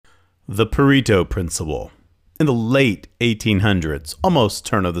The Pareto Principle. In the late 1800s, almost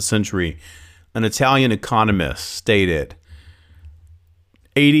turn of the century, an Italian economist stated,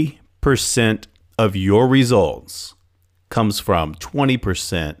 80% of your results comes from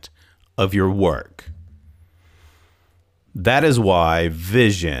 20% of your work. That is why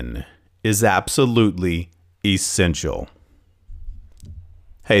vision is absolutely essential.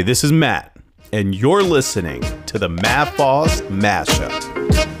 Hey, this is Matt, and you're listening to the Math Boss Mashup.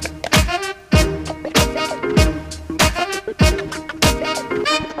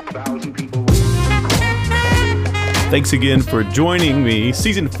 Thanks again for joining me.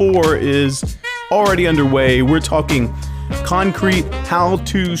 Season 4 is already underway. We're talking concrete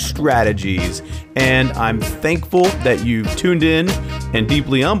how-to strategies, and I'm thankful that you've tuned in and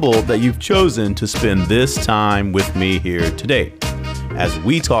deeply humbled that you've chosen to spend this time with me here today as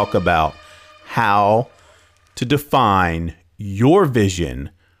we talk about how to define your vision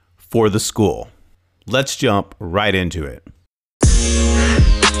for the school. Let's jump right into it.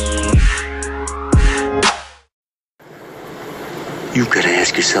 You've got to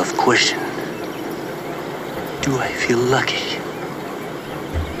ask yourself a question. Do I feel lucky?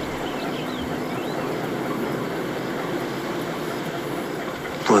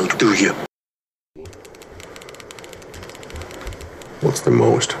 Well, do you? What's the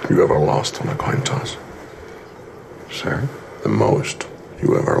most you ever lost on a coin toss? Sir? The most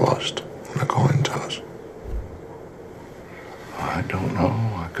you ever lost on a coin toss? I don't know.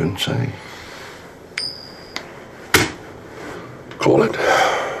 I couldn't say. Call it.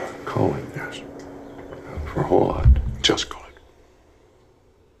 Call it. Yes. For what? Just call it.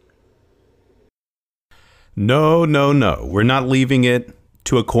 No. We're not leaving it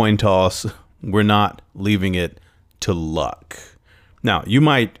to a coin toss. We're not leaving it to luck. Now, you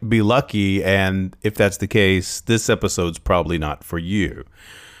might be lucky, and if that's the case, this episode's probably not for you.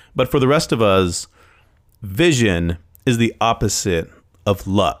 But for the rest of us, vision is the opposite of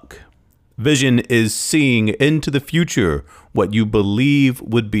luck. Vision is seeing into the future what you believe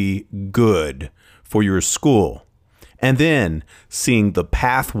would be good for your school, and then seeing the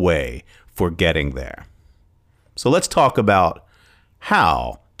pathway for getting there. So let's talk about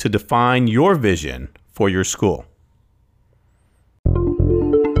how to define your vision for your school.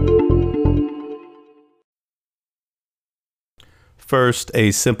 First,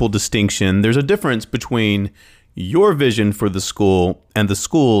 a simple distinction. There's a difference between your vision for the school and the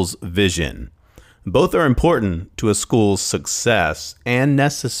school's vision. Both are important to a school's success and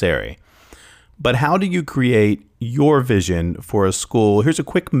necessary. But how do you create your vision for a school? Here's a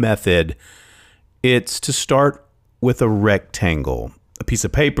quick method. It's to start with a rectangle, a piece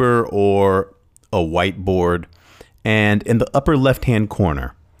of paper or a whiteboard, and in the upper left-hand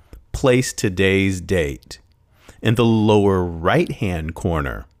corner, place today's date. In the lower right-hand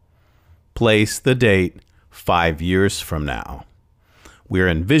corner, place the date 5 years from now. We're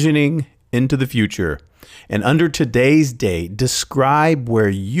envisioning into the future, and under today's date, describe where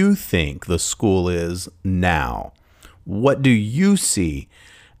you think the school is now. What do you see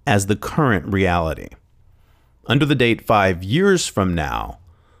as the current reality? Under the date 5 years from now,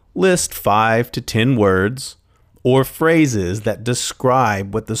 list 5 to 10 words or phrases that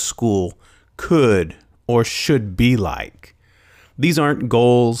describe what the school could or should be like. These aren't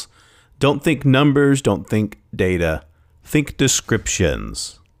goals. Don't think numbers, don't think data. Think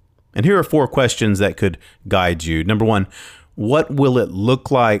descriptions. And here are 4 questions that could guide you. Number 1, what will it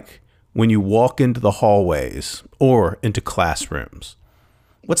look like when you walk into the hallways or into classrooms?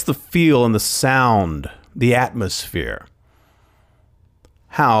 What's the feel and the sound, the atmosphere?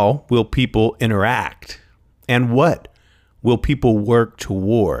 How will people interact? And what will people work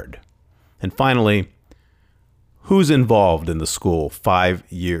toward? And finally, who's involved in the school 5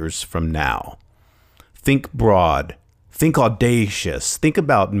 years from now? Think broad, think audacious, think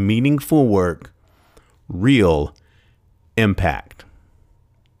about meaningful work, real impact.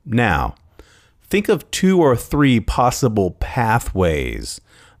 Now, think of 2 or 3 possible pathways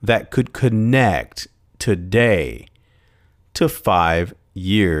that could connect today to 5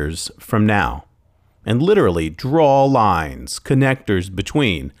 years from now. And literally draw lines, connectors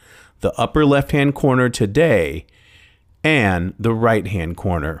between the upper left-hand corner today and the right-hand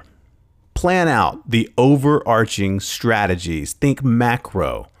corner. Plan out the overarching strategies. Think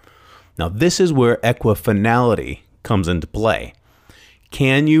macro. Now, this is where equifinality comes into play.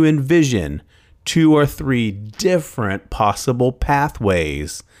 Can you envision 2 or 3 different possible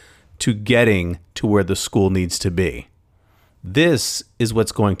pathways to getting to where the school needs to be? This is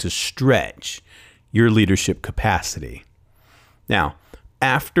what's going to stretch your leadership capacity. Now,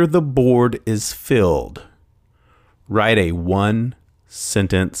 after the board is filled, write a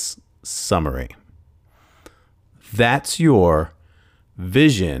 1-sentence summary. That's your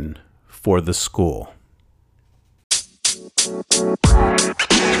vision for the school.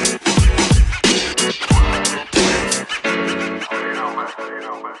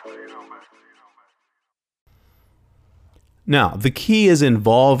 Now, the key is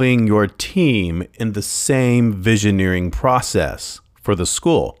involving your team in the same visioneering process for the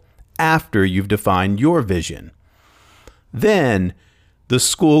school after you've defined your vision. Then, the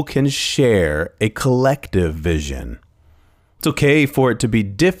school can share a collective vision. It's okay for it to be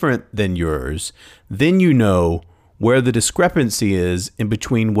different than yours. Then you know where the discrepancy is in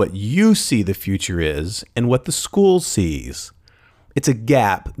between what you see the future is and what the school sees. It's a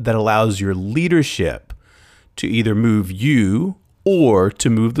gap that allows your leadership to either move you or to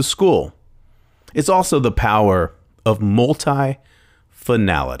move the school. It's also the power of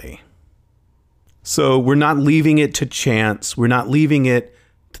multi-finality. So we're not leaving it to chance. We're not leaving it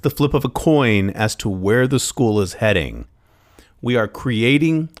to the flip of a coin as to where the school is heading. We are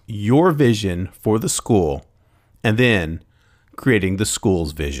creating your vision for the school and then creating the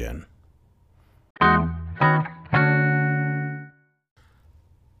school's vision.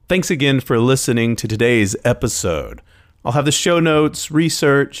 Thanks again for listening to today's episode. I'll have the show notes,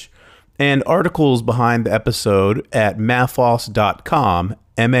 research, and articles behind the episode at mafost.com,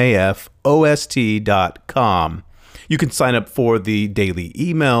 mafost.com. You can sign up for the daily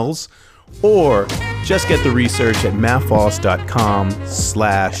emails or just get the research at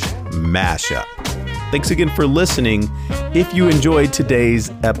mafost.com/mashup. Thanks again for listening. If you enjoyed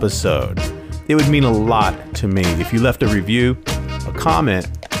today's episode, it would mean a lot to me if you left a review, a comment,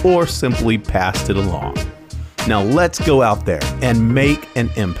 or simply passed it along. Now let's go out there and make an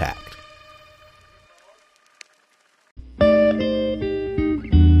impact.